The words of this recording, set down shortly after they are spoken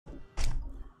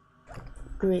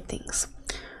Greetings.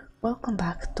 Welcome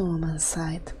back to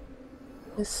Omensight.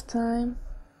 This time...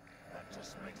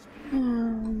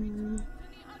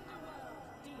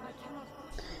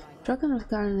 Dragon of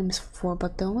Garen is 4,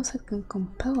 but the Omensight can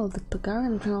compel the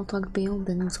Garen general to act beyond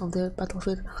the needs of the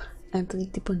battlefield and to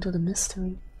dig deeper into the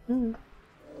mystery.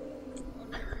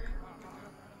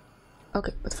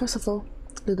 Okay, but first of all,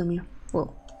 Ludomir.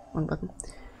 Whoa, wrong button.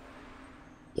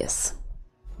 Yes.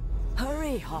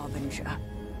 Hurry, Harbinger.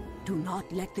 Do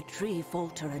not let the tree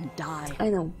falter and die. I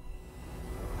know.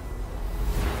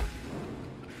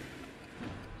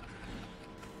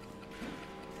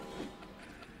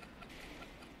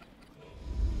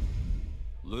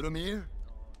 Ludomir,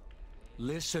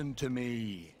 listen to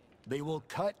me. They will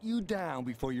cut you down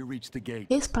before you reach the gate.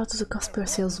 He is part of the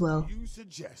conspiracy as well. You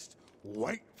suggest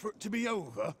wait for it to be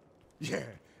over? Yeah,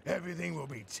 everything will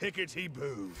be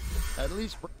tickety-boo. At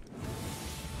least...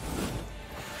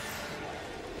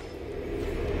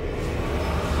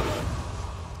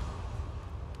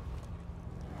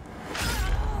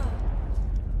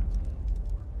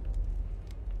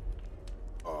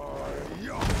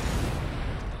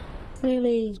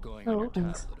 Really? Oh,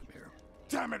 thanks.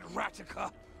 Damn it,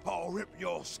 Rattica! I'll rip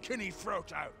your skinny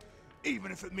throat out,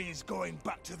 even if it means going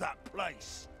back to that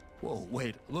place. Whoa,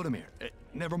 wait, Ludomir,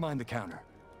 never mind the counter.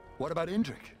 What about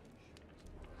Indrik?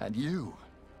 And you?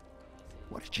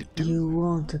 What did you do? You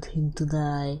wanted him to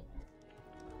die.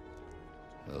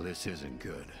 Well, this isn't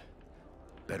good.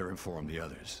 Better inform the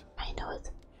others. I know it.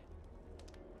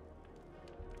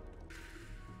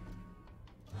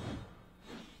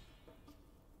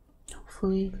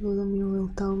 Hopefully Ludomir will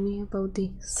tell me about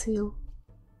the seal.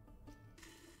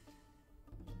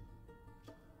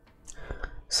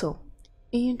 So,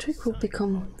 Indrik will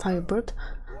become Firebird,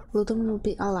 Ludomir will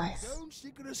be alive. His own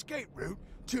secret escape route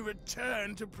to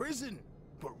return to prison.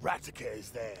 But Rattica is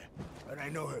there, and I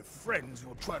know her friends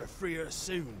will try to free her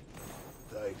soon.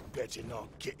 They'd better not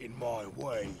get in my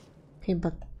way. Okay,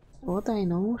 but what I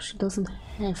know, she doesn't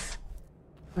have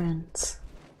friends.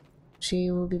 She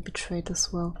will be betrayed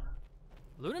as well.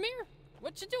 Ludomir?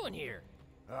 What you doing here?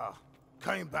 Ah,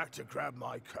 came back to grab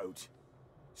my coat.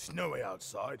 Snowy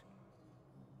outside.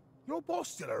 Your boss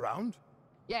still around?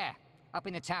 Yeah, up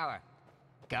in the tower.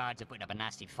 Guards are putting up a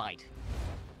nasty fight.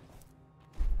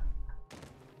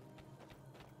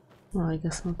 Well, I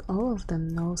guess not all of them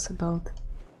knows about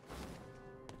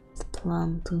the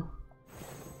plan to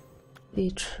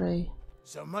betray.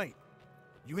 So mate,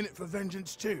 you in it for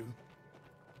vengeance too?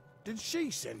 Did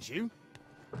she send you?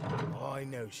 I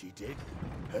know she did.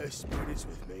 Her spirit is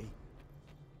with me.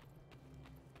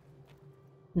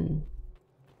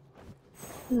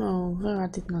 No, Vera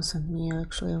did not send me.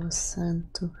 Actually, I was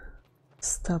sent to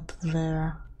stop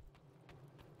Vera.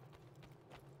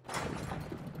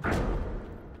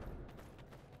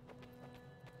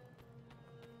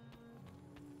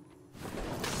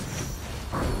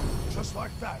 Just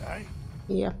like that, eh?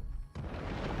 Yep.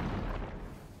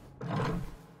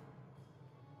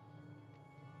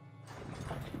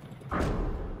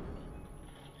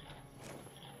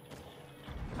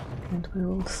 And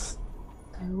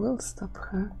I will stop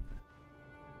her.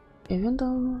 Even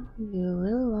though you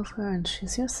really love her and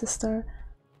she's your sister.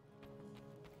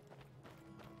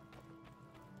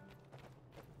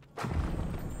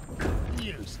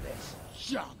 Useless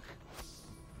junk.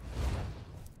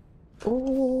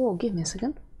 Oh, give me a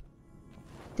second.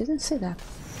 Didn't say that.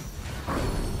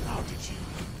 How did you?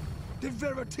 Did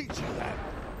Vera teach you that?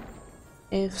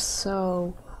 If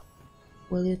so,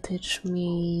 will you teach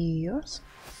me yours?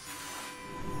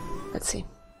 Let's see.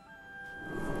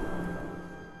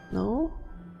 No?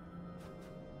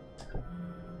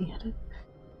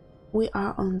 We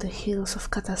are on the heels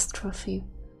of catastrophe.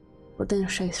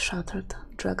 Rodentia is shattered.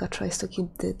 Draga tries to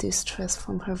keep the distress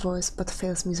from her voice, but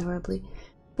fails miserably.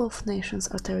 Both nations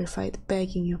are terrified,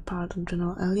 begging your pardon,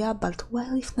 General Elia, but why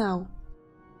leave now?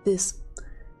 This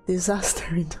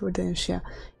disaster in Rodentia.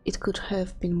 It could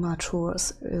have been much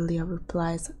worse, Elia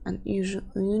replies, an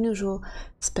unusual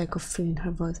speck of fear in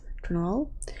her voice.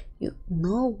 General, you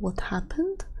know what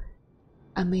happened?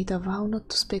 I made a vow not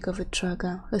to speak of it,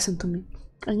 Draga. Listen to me.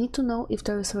 I need to know if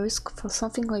there is a risk for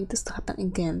something like this to happen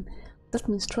again. That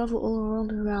means travel all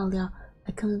around Euralia.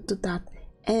 I cannot do that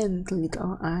and lead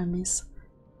our armies.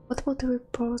 What about the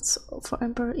reports for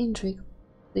Emperor Indrik?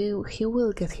 He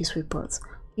will get his reports.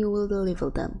 You will deliver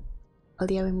them.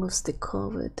 Alia removes the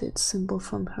coveted symbol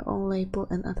from her own label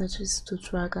and attaches it to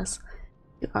Draga's.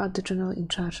 You are the general in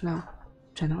charge now.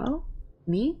 General?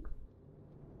 Me?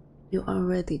 You are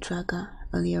ready, Draga,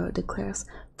 Alia declares.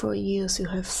 For years you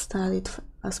have studied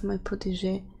as my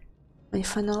protégé. My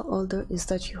final order is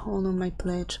that you honor my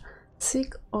pledge.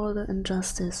 Seek order and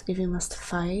justice. If you must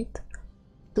fight,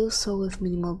 do so with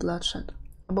minimal bloodshed.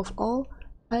 Above all,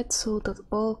 fight so that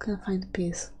all can find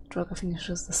peace. Droga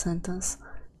finishes the sentence.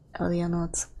 Elia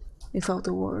nods. Without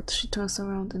a word, she turns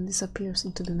around and disappears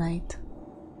into the night.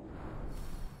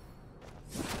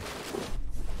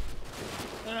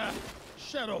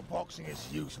 Shadow boxing is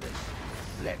useless.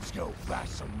 Let's go bash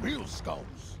some real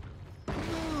skulls.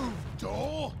 Move,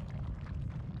 door!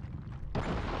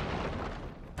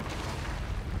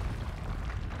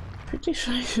 Pretty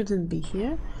sure I shouldn't be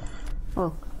here.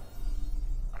 Oh.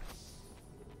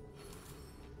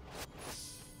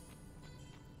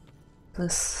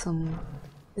 There's some...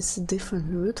 It's a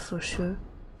different route for sure.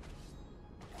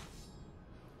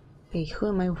 Okay, who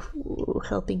am I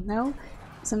helping now?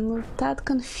 Because I'm that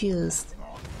confused.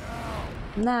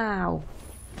 Now!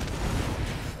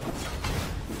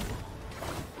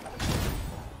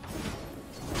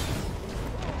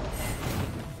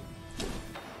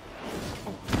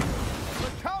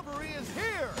 The cavalry is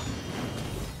here!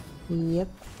 Yep.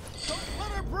 Don't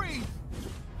let her breathe!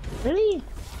 Really?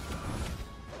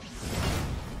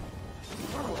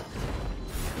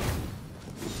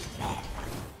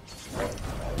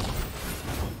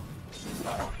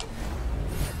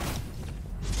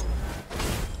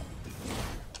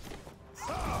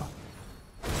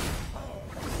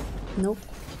 Nope.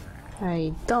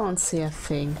 I don't see a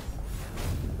thing.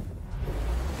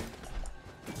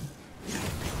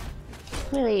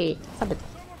 Really? Stop it.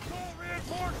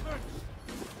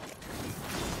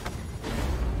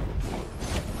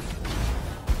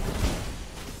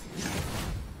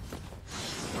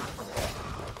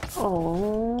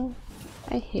 Oh,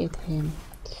 I hate him.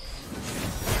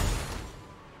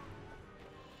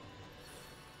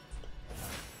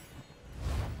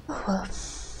 Oh well.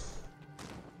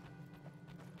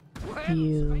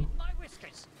 You. My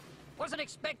whiskers. Wasn't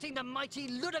expecting the mighty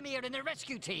Ludimir and the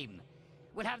rescue team.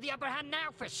 Would have the upper hand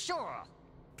now for sure.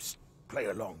 Psst, play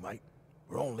along, mate.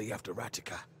 We're only after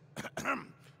Ratica.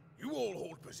 You all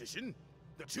hold position.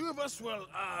 The two of us will,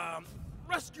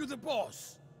 rescue the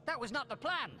boss. That was not the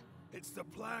plan. It's the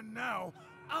plan now.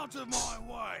 Out of my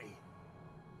way.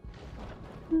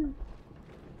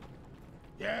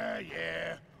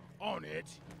 Yeah, on it.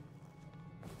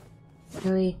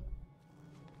 Really?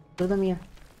 Ludimir.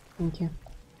 Thank you.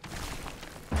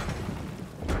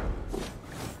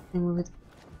 I move it.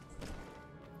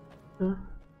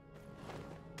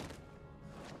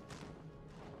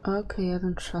 Okay, I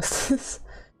don't trust this.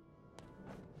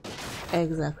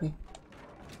 Exactly.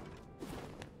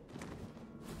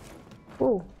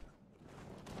 Oh.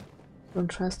 Don't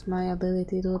trust my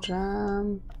ability to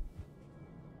jump.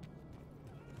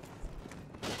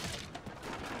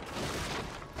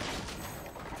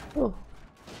 Oh.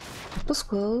 That was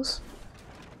close.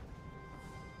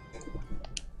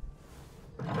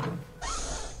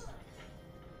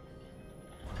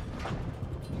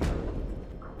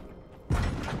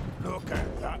 Look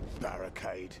at that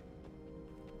barricade.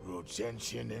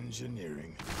 Rogentian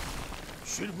engineering.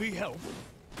 Should we help?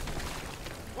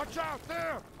 Watch out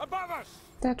there! Above us!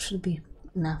 That should be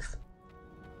enough.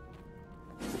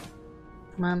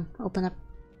 Come on, open up.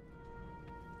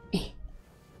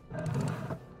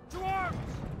 To arms!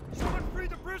 Someone free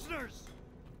the prisoners!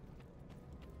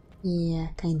 Yeah,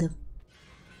 kind of.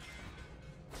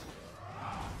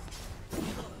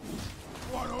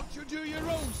 Why don't you do your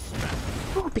own smack?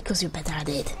 Oh, because you're better at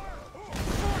it.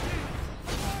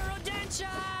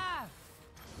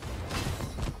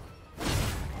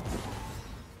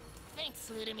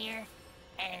 Thanks, Ludimir.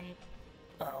 And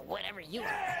whatever you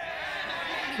are.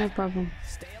 No problem.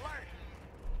 Stay alert.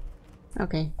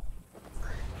 Okay.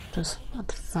 Just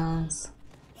advance.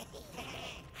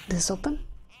 This open?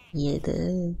 Yeah, it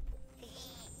is.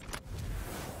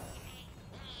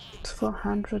 It's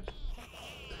 400.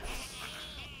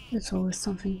 It's always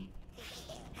something.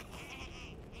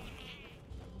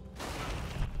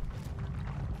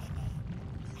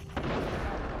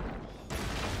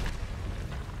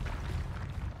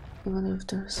 I wonder if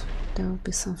there will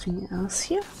be something else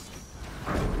here.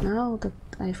 Now that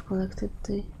I've collected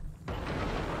the...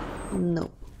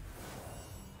 No.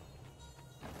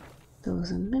 There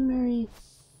was a memory.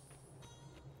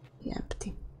 Yeah,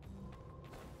 empty.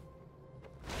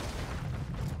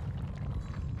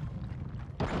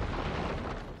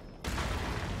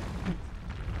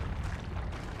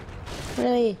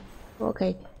 Really?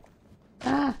 Okay.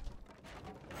 Ah!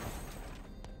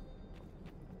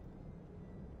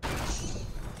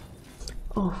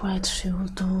 Oh, right, she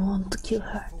would want to kill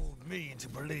her. Fooled me into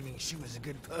believing she was a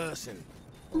good person.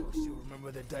 Oh, still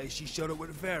remember the day she showed up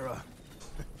with Vera?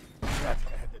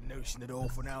 Ratica had the notion that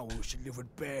orphan owls should live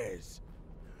with bears.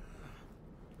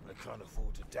 can't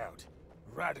afford to doubt.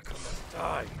 Radica must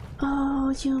die.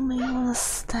 Oh, you may wanna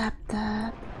stab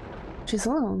that. She's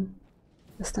alone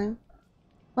this time.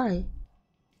 Why?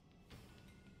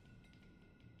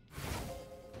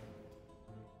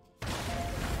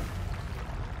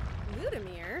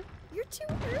 Ludimir, you're too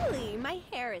early. My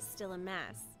hair is still a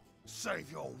mess.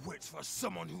 Save your wits for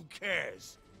someone who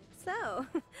cares. So,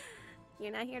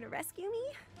 you're not here to rescue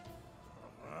me?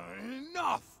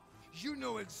 Enough! You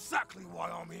know exactly why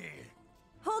I'm here.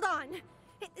 Hold on.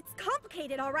 It's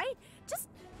complicated, all right? Just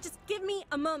give me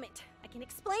a moment. I can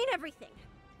explain everything.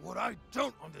 What I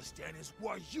don't understand is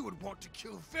why you would want to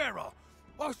kill Vera.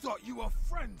 I thought you were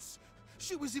friends.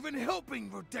 She was even helping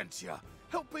Rodentia.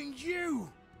 Helping you.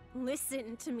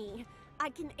 Listen to me. I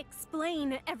can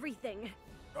explain everything.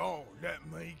 Oh, let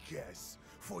me guess.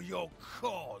 For your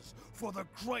cause, for the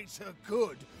greater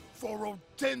good, for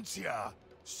Rodentia.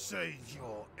 Save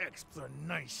your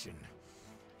explanation.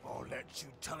 I'll let you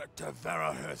tell it to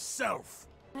Vera herself.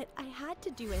 But I had to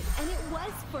do it, and it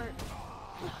was for...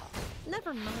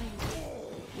 Never mind.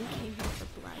 You came here for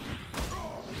blood.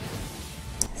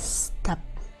 Stop.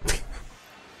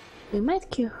 We might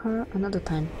kill her another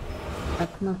time,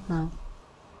 but not now.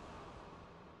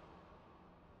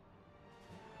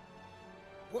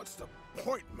 What's the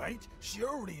point, mate? She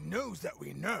already knows that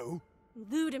we know.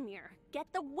 Ludimir,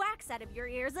 get the wax out of your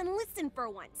ears and listen for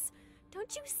once.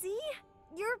 Don't you see?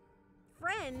 Your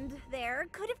friend there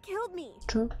could have killed me.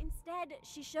 True. Instead,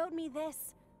 she showed me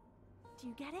this. Do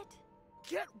you get it?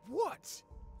 Get what?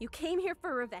 You came here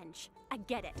for revenge. I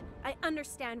get it. I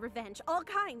understand revenge. All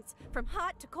kinds. From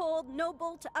hot to cold,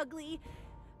 noble to ugly.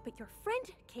 But your friend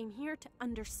came here to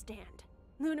understand.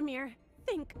 Ludimir,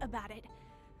 think about it.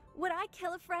 Would I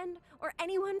kill a friend, or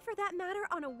anyone for that matter,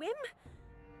 on a whim?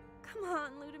 Come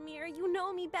on, Ludimir, you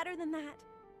know me better than that.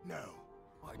 No,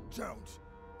 I don't.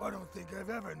 I don't think I've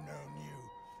ever known you.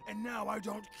 And now I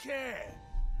don't care.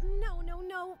 No, no,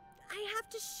 no. I have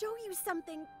to show you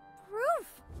something.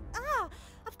 Proof. Ah,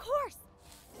 of course.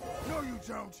 No, you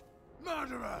don't.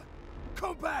 Murderer!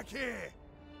 Come back here!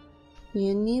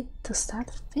 You need to start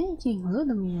thinking,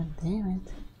 Ludimir, damn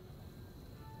it.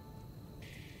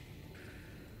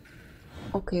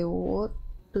 Okay, what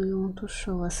do you want to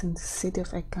show us in the city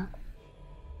of Eka?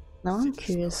 Now I'm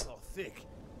curious. Smells all thick,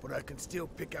 but I can still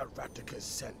pick out Ratika's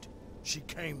scent. She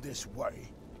came this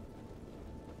way.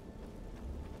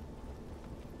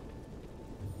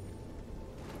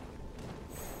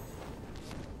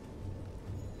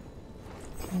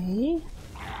 Okay.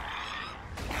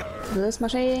 Good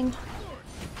smashing.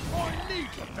 I need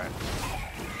that.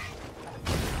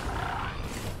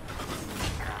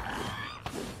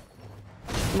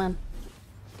 Come on.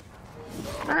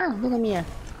 Ah, Ludimir.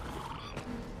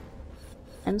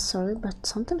 I'm sorry, but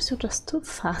sometimes you're just too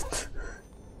fat.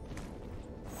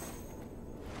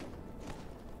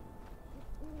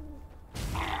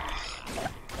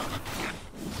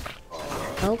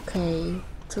 Okay,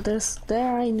 so there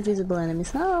are invisible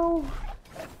enemies now.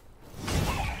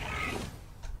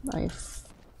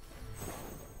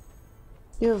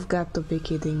 You've got to be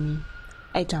kidding me.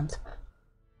 I jumped.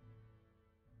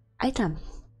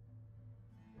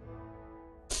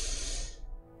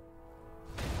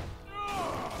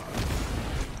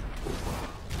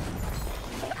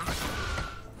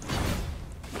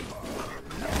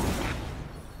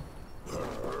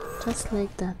 Just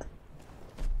like that.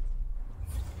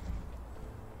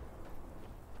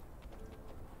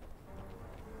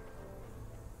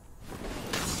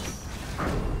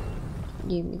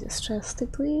 Give me this chesty,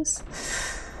 please.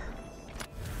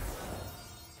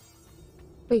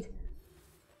 Wait,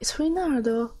 it's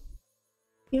Reynardo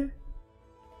here.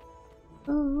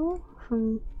 Oh,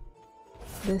 from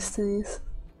Destinies.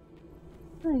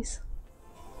 Nice.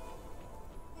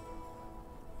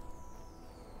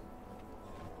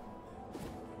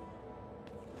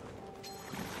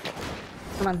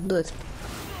 Come on, do it.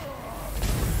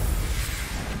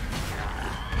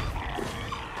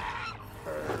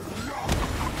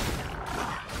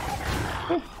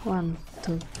 Okay, 1,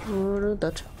 2,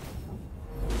 dodge.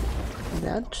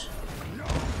 Dodge.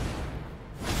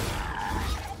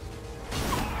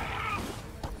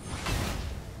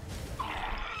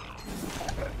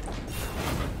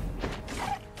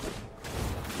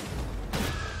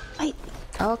 Wait.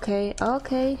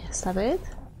 Okay, stop it.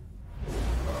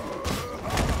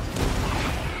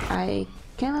 I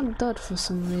cannot dodge for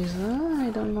some reason, I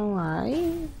don't know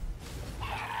why.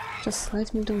 Just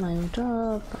let me do my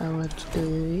job, I'll let you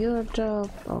do your job,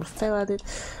 or fail at it.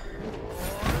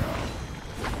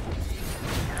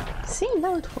 See,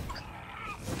 now it works.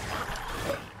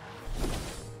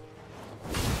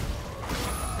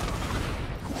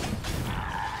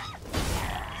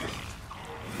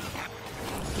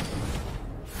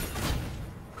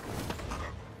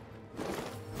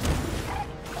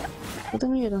 But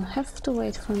then you don't have to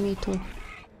wait for me to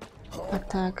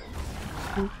attack.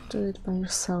 You do it by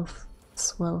yourself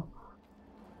as well.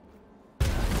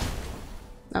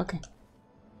 Okay.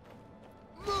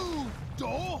 Move,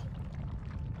 door!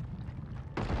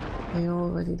 Are you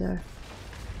already there?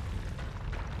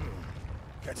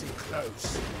 Getting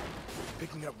close.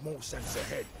 Picking up more sense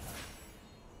ahead.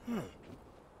 I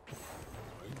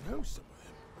know some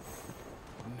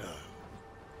of them. No.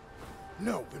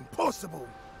 No, impossible!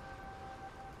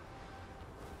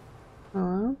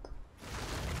 Alright.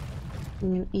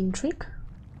 New intrigue.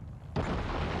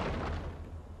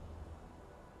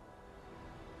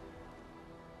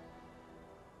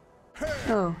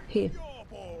 Oh, here. Your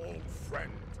old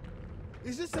friend.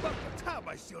 Is this about the tab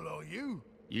I still owe you?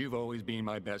 You've always been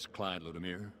my best client,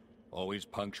 Ludimir. Always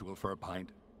punctual for a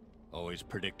pint. Always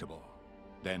predictable.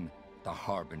 Then the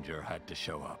Harbinger had to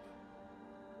show up.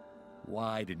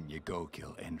 Why didn't you go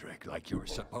kill Endrick like you were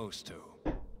supposed to?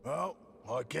 Well,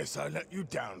 I guess I let you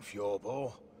down,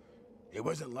 Fjorbor. It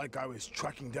wasn't like I was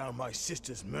tracking down my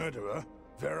sister's murderer,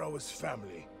 Vero's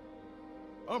family.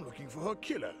 I'm looking for her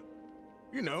killer.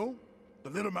 You know, the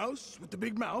little mouse with the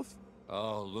big mouth.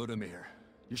 Oh, Ludimir,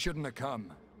 you shouldn't have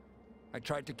come. I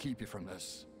tried to keep you from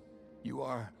this. You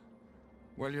are...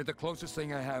 well, you're the closest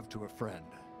thing I have to a friend.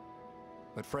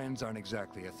 But friends aren't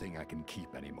exactly a thing I can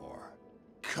keep anymore.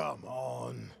 Come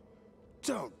on.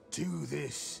 Don't do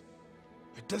this.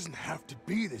 It doesn't have to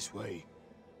be this way.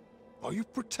 Are you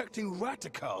protecting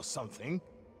Ratica or something?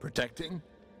 Protecting?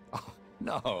 Oh,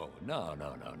 no.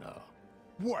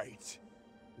 Wait.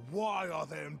 Why are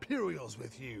there Imperials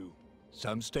with you?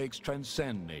 Some stakes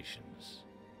transcend nations.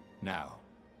 Now,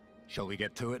 shall we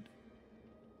get to it?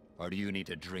 Or do you need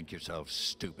to drink yourself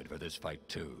stupid for this fight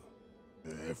too?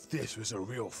 If this was a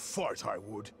real fight, I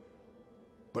would.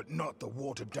 But not the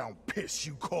watered-down piss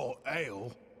you call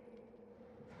ale.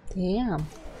 Damn.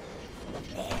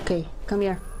 Okay, come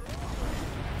here.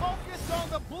 Focus on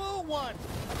the blue one.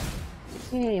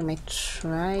 Yeah, you may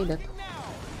try that.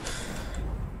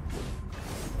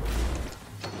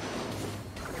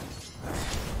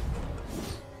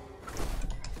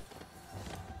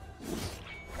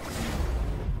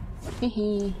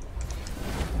 Hehe.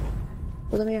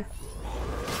 Come here.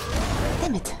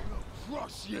 Damn it.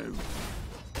 Crush you!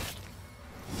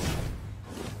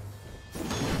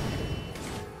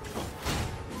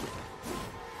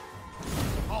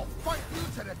 I'll fight you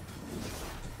to the...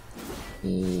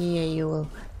 Yeah, you will.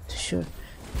 Sure.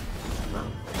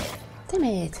 Damn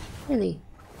it. Really?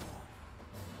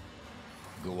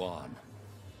 Go on.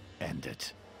 End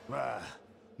it.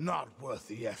 Not worth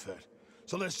the effort.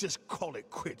 So let's just call it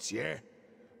quits, yeah?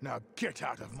 Now get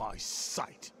out of my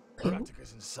sight.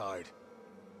 Ratica's inside.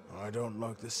 I don't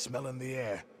like the smell in the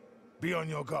air. Be on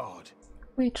your guard.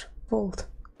 Which vault?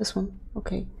 This one.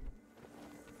 Okay.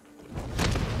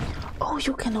 Oh,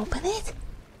 you can open it?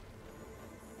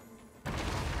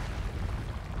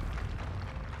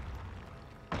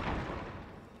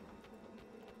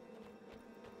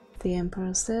 The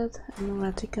Emperor's dead and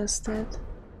Ratica's dead.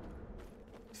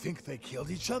 Think they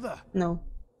killed each other? No.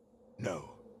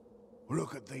 No.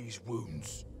 Look at these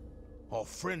wounds. Our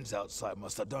friends outside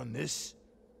must have done this.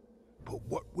 But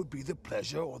what would be the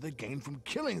pleasure or the gain from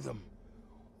killing them?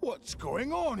 What's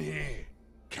going on here?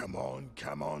 Come on,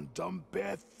 dumb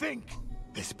bear, think!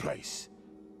 This place.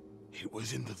 It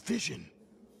was in the vision.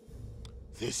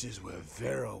 This is where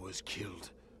Vero was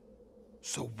killed.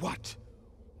 So what?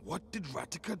 What did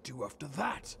Ratica do after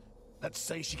that? Let's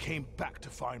say she came back to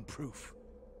find proof.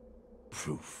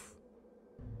 Proof.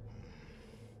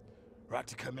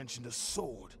 Ratica mentioned a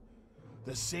sword.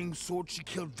 The same sword she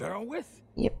killed Vero with?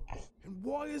 Yep. And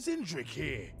why is Indrik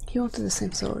here? He wanted the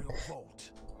same sword. Imperial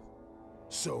vault.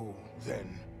 So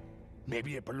then,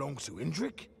 maybe it belongs to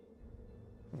Indrik?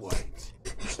 Wait.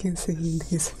 You can see in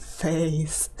his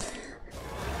face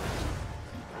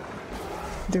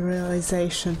the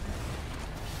realization.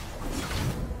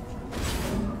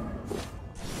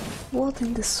 What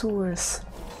in the sewers?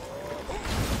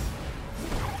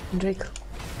 Drake,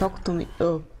 talk to me.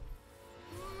 Oh.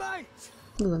 Mate!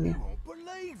 Look at me. You won't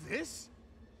believe this!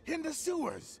 In the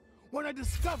sewers, when I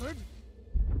discovered...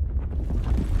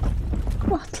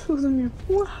 What? Look at me.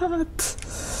 What?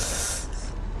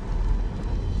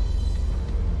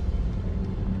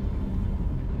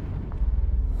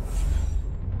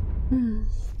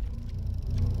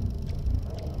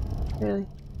 Really?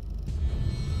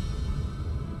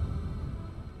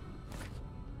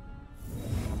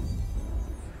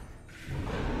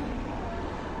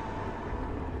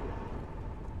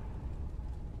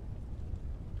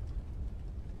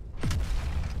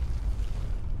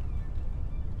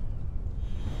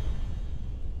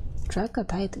 Draga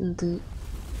died in the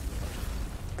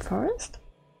forest?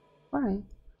 Why?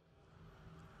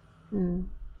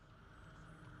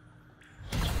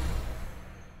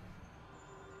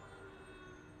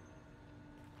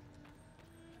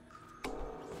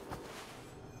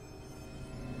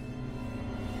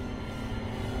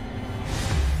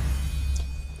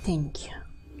 Thank you.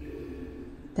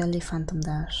 Deadly Phantom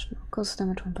Dash. No, cause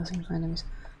damage when passing through enemies.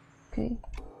 Okay.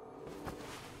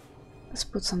 Let's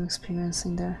put some experience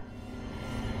in there.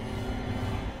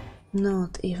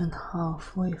 Not even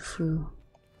halfway through.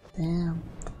 Damn.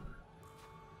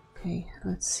 Okay,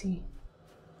 let's see.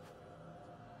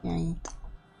 Yeah, I need.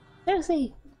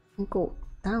 Seriously! I can go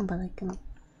down, but I cannot.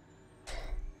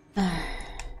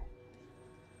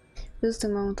 Use the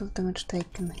amount of damage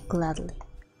taken. Gladly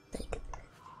take it.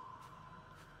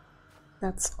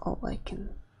 That's all I can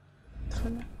do for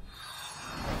now.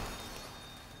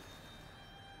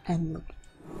 And look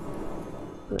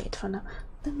great for now.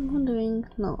 I'm wondering,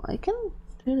 no, I can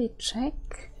really check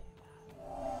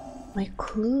my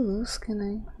clues, can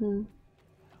I?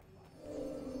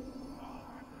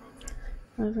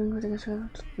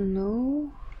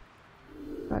 No.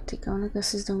 Practical, I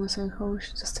guess it's the Omensight how we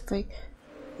should justify.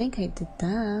 I think I did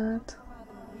that.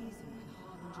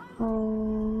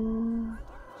 Oh.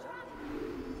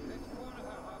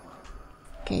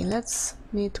 Okay, let's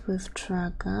meet with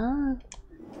Draga.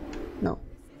 No.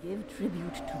 Give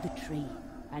tribute to the tree,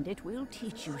 and it will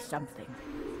teach you something.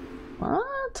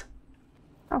 What?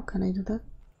 How can I do that?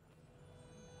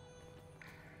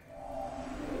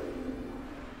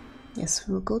 Yes,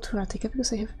 we'll go to Ratika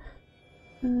because I have.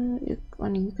 You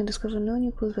can discover no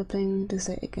new clues by playing this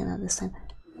day again at this time.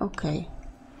 Okay.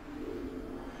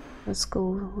 Let's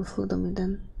go with Ludomir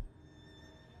then.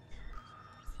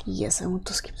 Yes, I want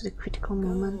to skip the critical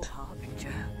moment.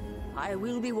 Harbinger, I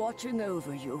will be watching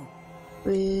over you.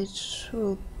 Which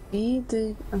will be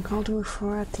the encounter with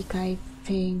Ratika, I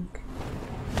think.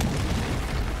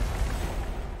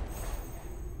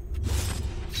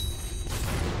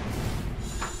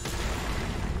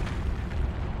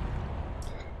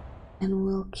 And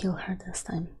we'll kill her this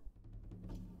time.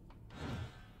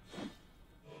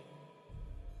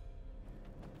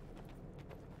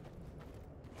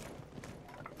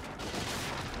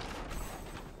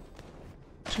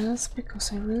 Just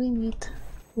because I really need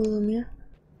Ludomir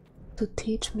to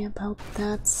teach me about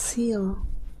that seal.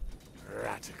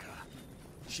 Ratika.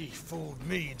 She fooled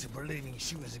me into believing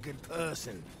she was a good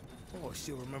person. Oh, I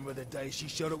still remember the day she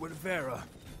showed up with Vera.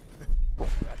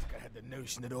 Ratika had the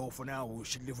notion that orphan owls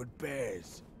should live with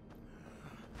bears.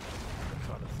 I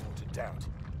can't afford to doubt.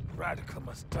 Ratika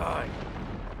must die.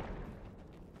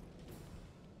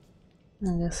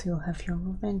 I guess you'll have your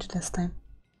revenge this time.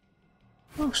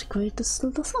 Oh, she created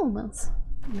little snowmans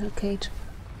in her cage.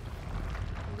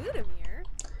 Ludomir?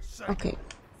 Okay.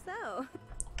 So?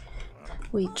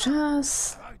 We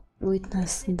just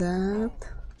witnessed that.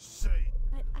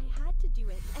 But I had to do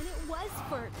it, and it was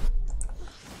for...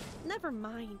 Never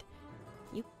mind.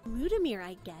 You Ludomir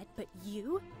I get, but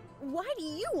you? Why do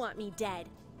you want me dead?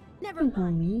 Never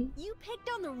mind. Me. You picked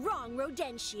on the wrong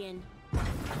Rodentian.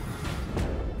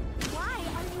 Why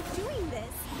are you doing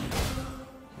this?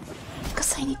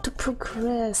 Because I need to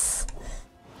progress.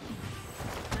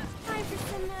 Time for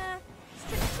some,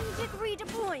 strategic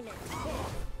redeployment.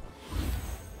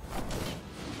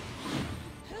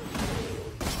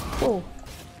 Oh.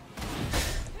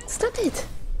 Stop it!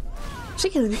 She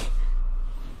killed me.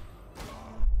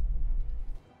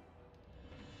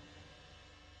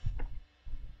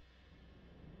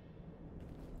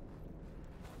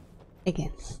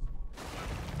 Again.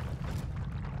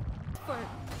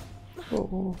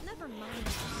 Oh. Never mind.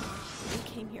 You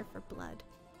came here for blood.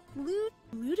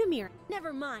 Ludomir.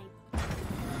 Never mind.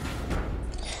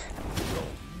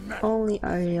 Only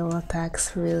aerial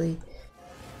attacks, really.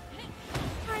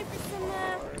 Time for some,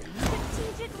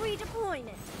 strategic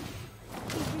redeployment.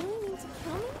 You really need to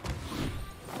kill me?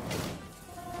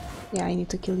 Yeah, I need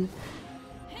to kill you.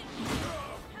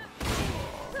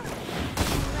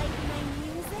 Like my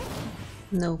music?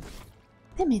 No.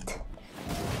 Damn it.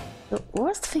 The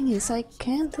worst thing is I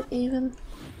can't even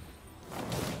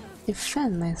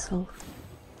defend myself.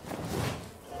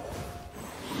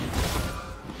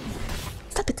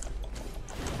 Stop it!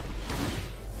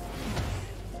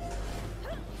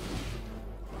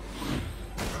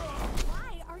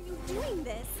 Why are you doing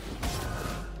this?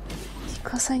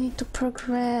 Because I need to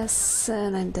progress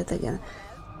and I'm dead again.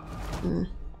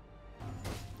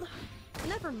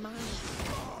 Never mind.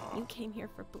 You came here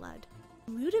for blood.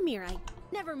 Ludomir,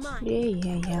 Never mind.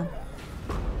 Yeah.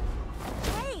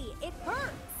 Hey, it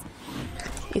hurts.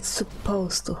 It's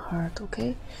supposed to hurt,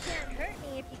 okay? Can't hurt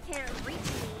me if you can't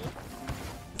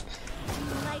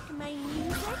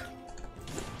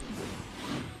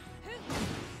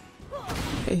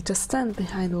Okay, just stand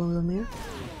behind Ludmir.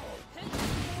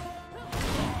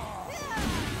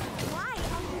 Why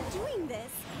are you doing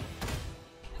this?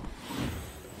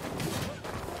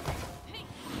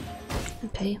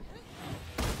 Okay.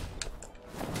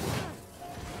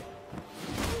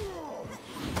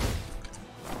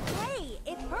 Hey,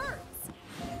 it hurts.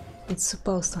 It's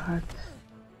supposed to hurt.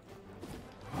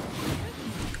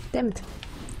 Damn it.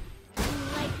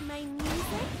 Like my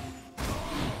music?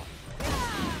 You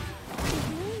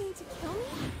really need to kill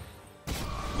me?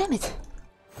 Damn it.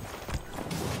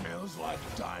 Smells like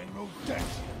dying rodent.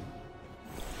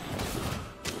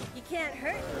 You can't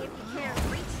hurt me if you can't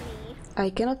reach me. I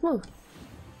cannot move.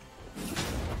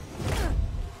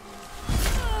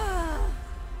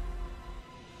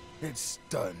 It's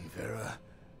done, Vera.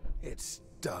 It's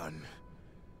done.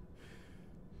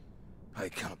 I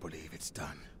can't believe it's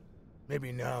done.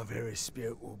 Maybe now Vera's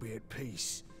spirit will be at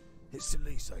peace. It's the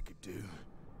least I could do.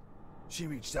 She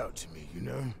reached out to me, you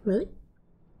know? Really?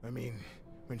 I mean,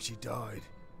 when she died,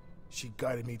 she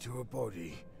guided me to her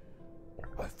body.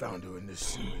 I found her in the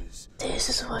sewers. This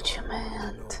is what you An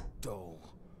meant. old doll.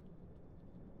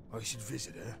 I should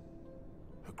visit her.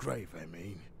 Her grave, I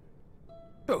mean.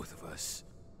 Both of us.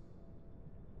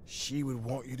 She would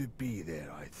want you to be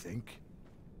there, I think.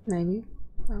 Maybe.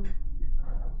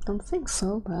 Don't think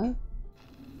so, but...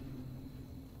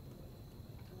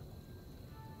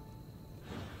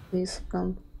 Please,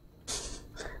 don't...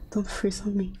 don't freeze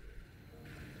on me.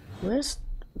 Where's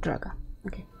Draga?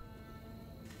 Okay.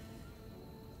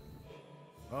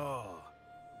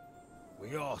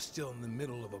 We are still in the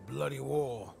middle of a bloody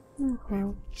war.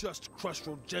 Well, Just crushed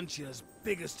Rogentia's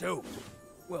biggest hope.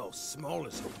 Well,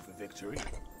 smallest hope for victory.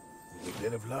 With a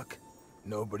bit of luck,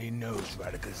 nobody knows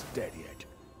Radika's dead yet.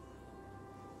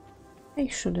 I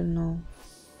shouldn't know.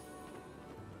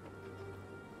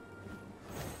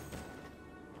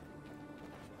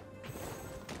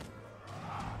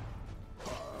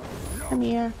 Come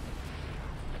here.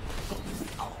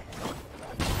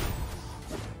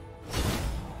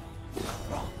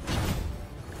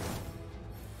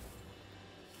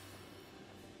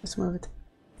 Let's move it.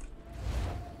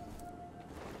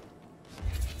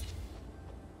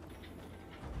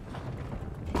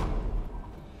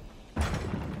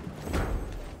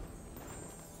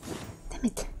 Damn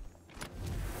it.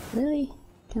 Really?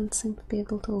 Can't seem to be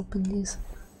able to open these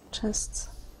chests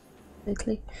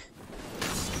lately.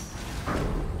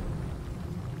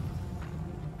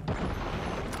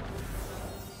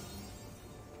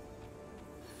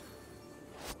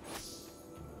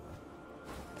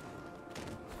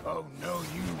 Oh no,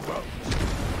 you won't.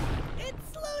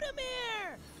 It's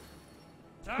Ludamir!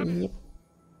 Yep,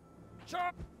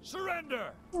 Chop!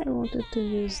 Surrender! I wanted to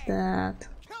use that.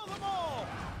 Kill them all!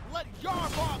 Let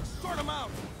Yarbog sort them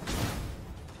out!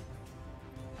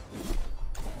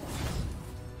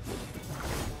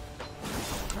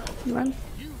 Run.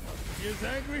 You must be as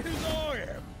angry as I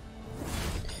am.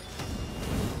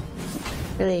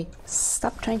 Really,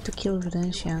 stop trying to kill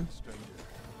Redentia.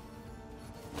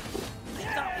 Thought we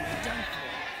were done for.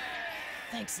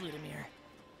 Thanks, Ludamir.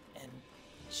 And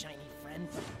shiny friend.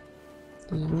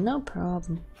 No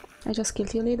problem. I just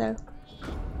killed your leader.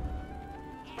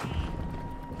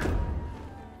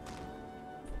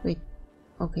 Wait.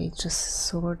 Okay, it's just a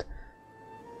sword.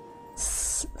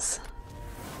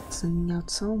 Sending out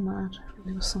so much.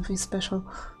 It was something special.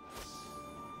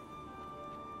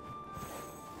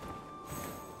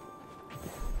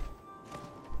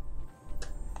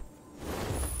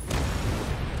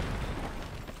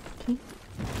 Okay.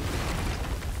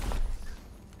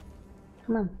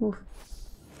 Come on, move.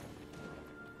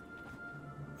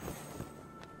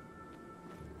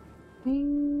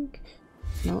 Think.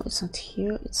 No, it's not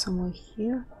here, it's somewhere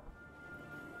here.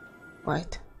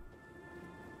 Right.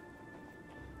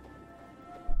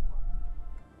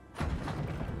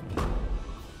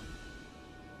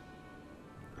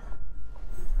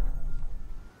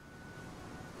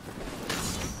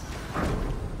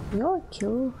 Will I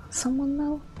kill someone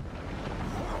now?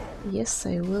 Yes,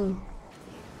 I will.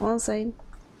 Once I'm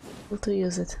able to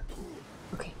use it.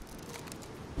 Okay.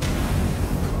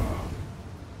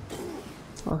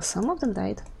 Oh, some of them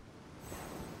died.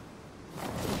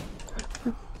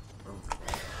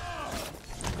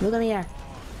 Look at me here.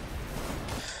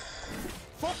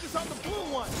 Focus on the blue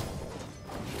one!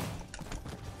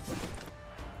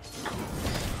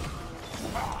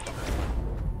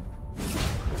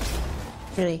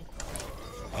 Really?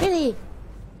 Really?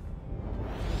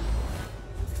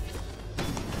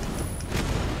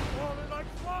 Falling like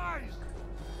flies.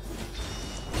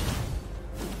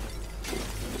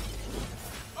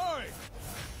 Oi!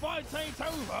 Fight ain't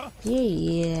over.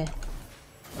 Yeah.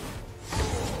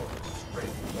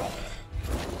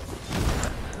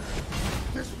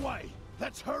 This way!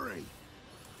 Let's hurry!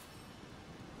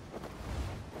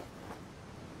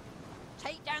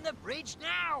 Take down the bridge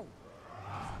now!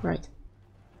 Right.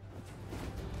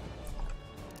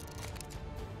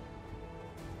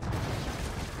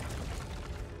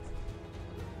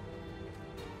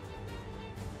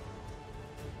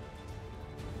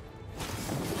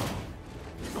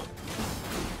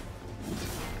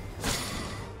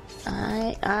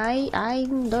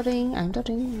 I'm dodging,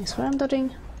 I swear I'm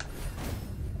dodging.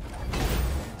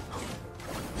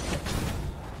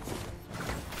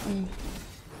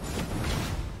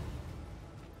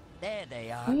 There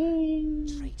they are.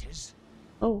 Traitors.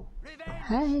 Oh. Revenge!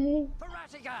 Hey. For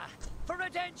Ratiga! For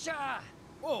Redentia!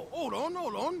 Oh, hold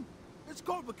on. It's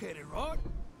complicated, right?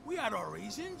 We had our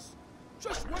reasons.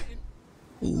 Just waiting.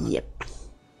 Yep.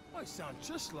 I sound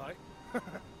just like...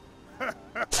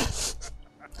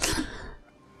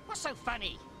 What's so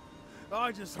funny?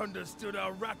 I just understood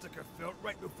how Ratiga felt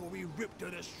right before we ripped her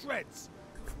to shreds.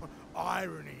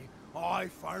 Irony. I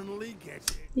finally get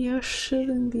it. You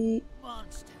shouldn't be.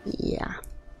 Monster. Yeah.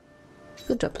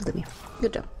 Good job, Vladimir.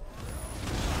 Good job.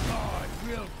 I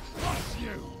will crush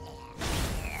you!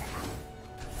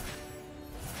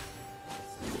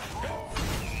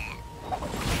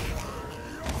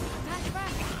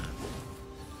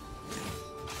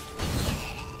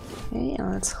 Okay,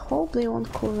 let's hope they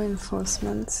won't call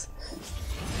reinforcements.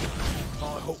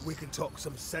 I hope we can talk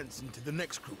some sense into the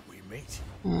next group we meet.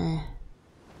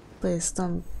 Please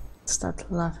don't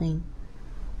start laughing.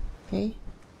 Okay?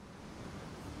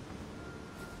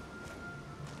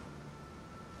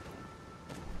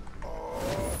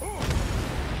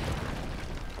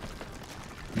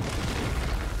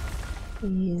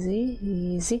 Easy,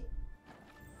 easy.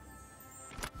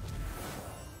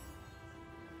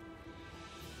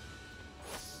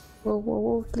 Whoa, whoa,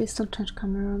 whoa, please don't change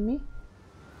camera on me.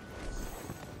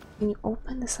 Can you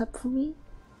open this up for me?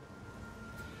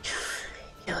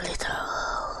 You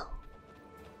little...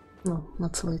 No,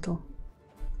 not so little.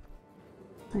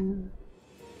 I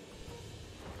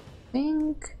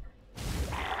think...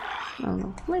 I don't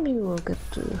know, maybe we'll get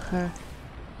to her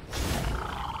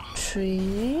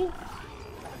tree.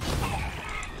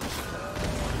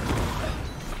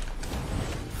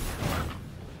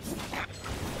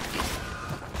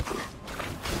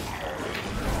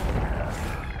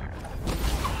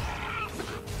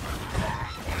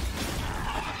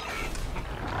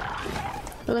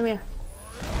 Let me.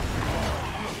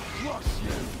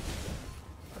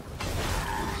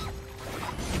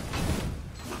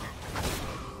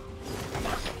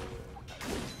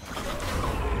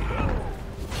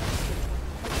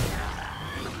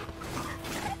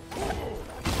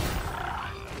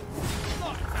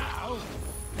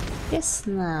 Yes,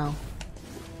 now.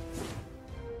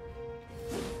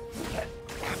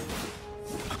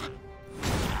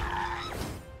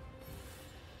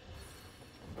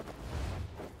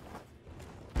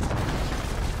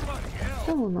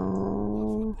 Oh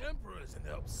no. Emperors and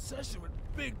their obsession with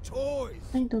big toys.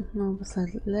 I don't know, but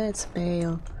let's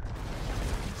bail.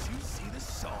 Did you see the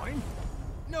sign?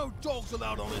 No dogs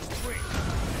allowed on this tree.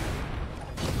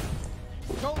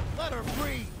 Don't let her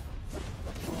breathe.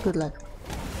 Good luck.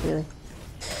 Really.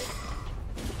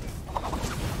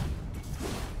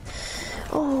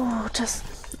 Oh, just...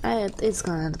 it's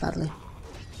gonna end badly.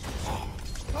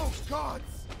 Oh, gods!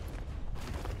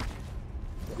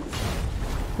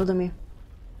 Vladimir.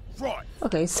 Right.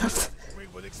 Okay, stopped. Ring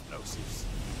with explosives.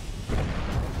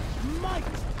 Mike!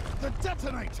 The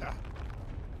detonator!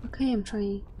 Okay, I'm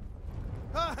trying.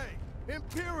 Hey,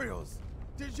 Imperials!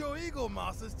 Did your Eagle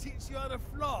Masters teach you how to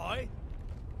fly?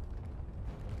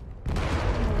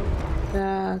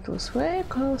 That was way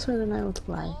closer than I would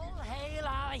like. All hail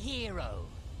our hero,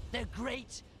 the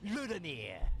great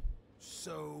Ludimir.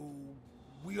 So,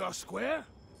 we are square?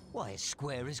 Why, as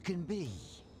square as can be.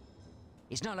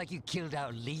 It's not like you killed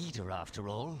our leader, after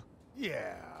all.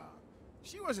 Yeah.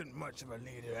 She wasn't much of a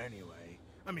leader anyway.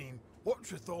 I mean,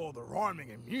 what's with all the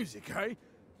rhyming and music, eh?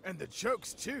 And the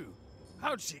jokes, too.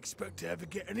 How'd she expect to ever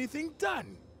get anything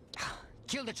done?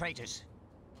 Kill the traitors.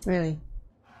 Really.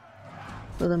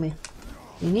 Vladimir,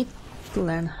 you need to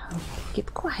learn how to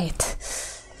keep quiet.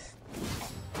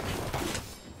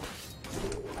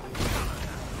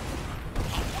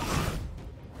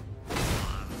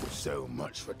 So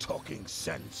much for talking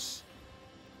sense.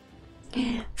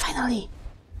 Finally!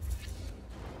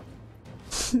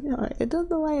 I don't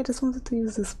know why, I just wanted to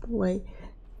use this way.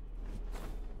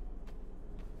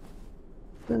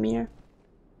 Vladimir.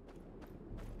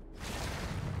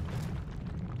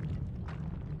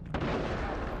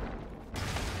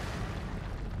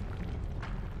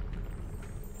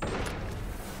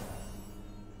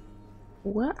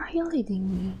 Where are you leading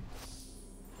me?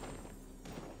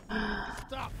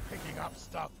 Stop picking up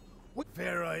stuff.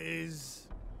 Vera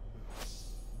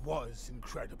was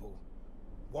incredible.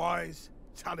 Wise,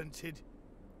 talented.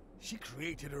 She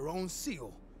created her own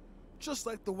seal, just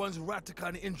like the ones Ratikan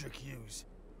and Indrik use.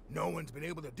 No one's been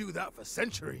able to do that for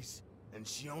centuries, and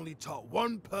she only taught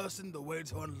one person the way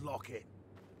to unlock it.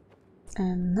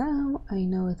 And now I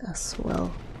know it as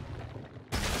well.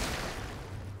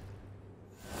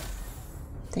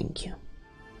 Thank you.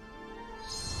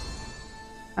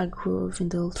 A groove in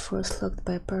the old forest locked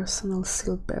by a personal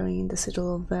seal bearing the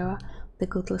sigil of Vera, the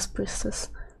godless priestess.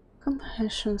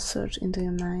 Comprehension surged into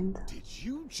your mind. Did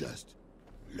you just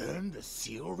learn the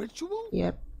seal ritual?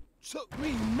 Yep. Took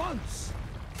me months.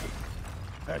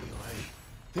 Anyway,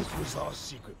 this was our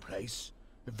secret place,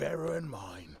 Vera and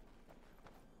mine.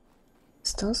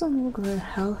 This doesn't look very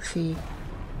healthy.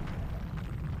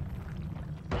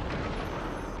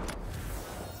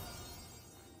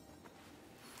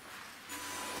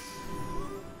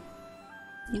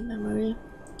 In memory.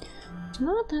 You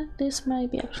know that this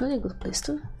might be actually a good place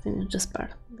to finish this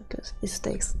part, because it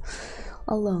takes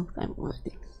a long time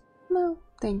already. No,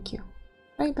 thank you.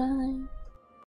 Bye bye.